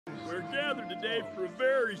we're gathered today for a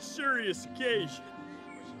very serious occasion.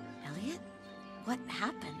 Elliot, what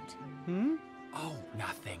happened? Hmm? Oh,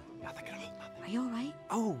 nothing. Nothing at all. Nothing. Are you all right?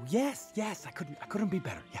 Oh, yes. I couldn't be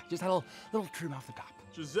better. Yeah, just had a little trim off the top.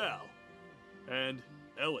 Giselle and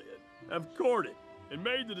Elliot have courted and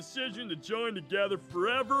made the decision to join together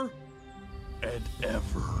forever and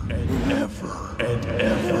ever and ever and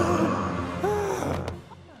ever.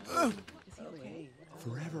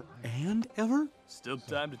 Forever and ever? Still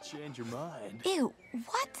time to change your mind. Ew,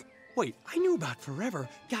 what? Wait, I knew about forever.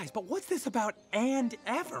 Guys, but what's this about and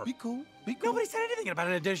ever? Be cool. Be cool. Nobody said anything about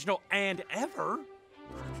an additional and ever.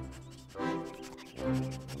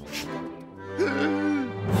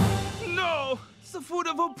 No! It's the food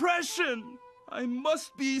of oppression! I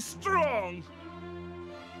must be strong!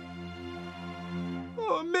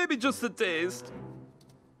 Or maybe just a taste.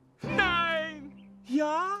 9!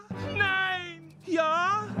 Yeah? 9!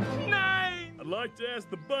 Yeah? 9! I'd like to ask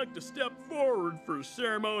the buck to step forward for a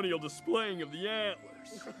ceremonial displaying of the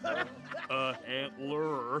antlers.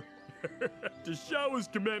 Antler. To show his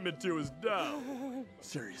commitment to his dough.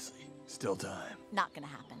 Seriously, still time. Not gonna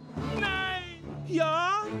happen. 9!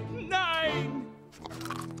 Yeah? 9!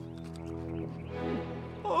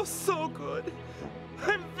 Oh, so good.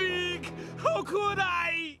 I'm big. How could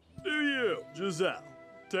I? Do you, Giselle,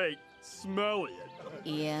 take Elliot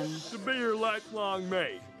Ian. to be your lifelong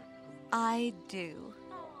mate? I do.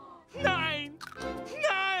 9!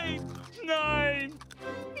 9! 9!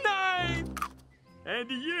 9! And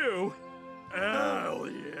do you,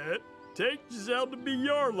 Elliot, take Giselle to be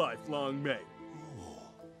your lifelong mate?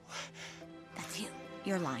 That's you.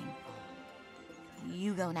 Your line.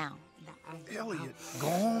 You go now. Elliot, go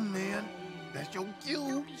on, man. That's your cue.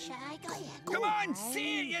 Don't be shy. Go ahead. Come on,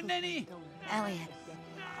 see it, you ninny! Elliot,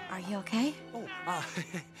 are you okay? Oh,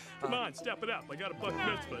 Come on, step it up. I got a buck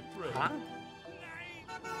mitzvah at 3. Huh?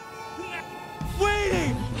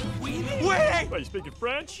 Weenie! Weenie! Wait, you speaking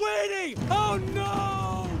French? Weenie! Oh,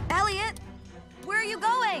 no! Elliot, where are you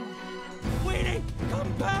going? Weenie,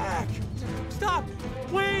 come back! Stop!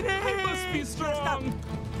 Weenie! I must be strong! Stop!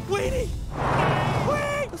 Weenie!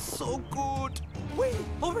 Wait! So good! Weenie,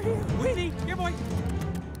 over here! Weenie, here, boy!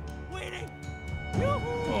 Weenie!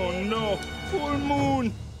 Oh no, full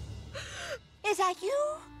moon! Is that you?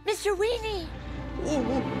 Mr. Weenie?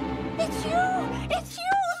 Oh, It's you! It's you!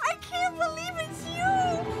 I can't believe it's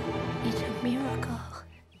you! It's a miracle.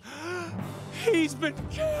 He's been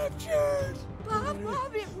captured! Mom, it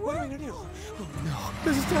What are we worked. gonna do? Oh, no.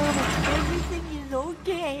 This is terrible. Everything is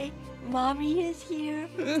okay. Mommy is here.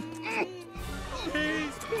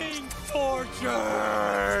 He's being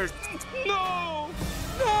tortured! no!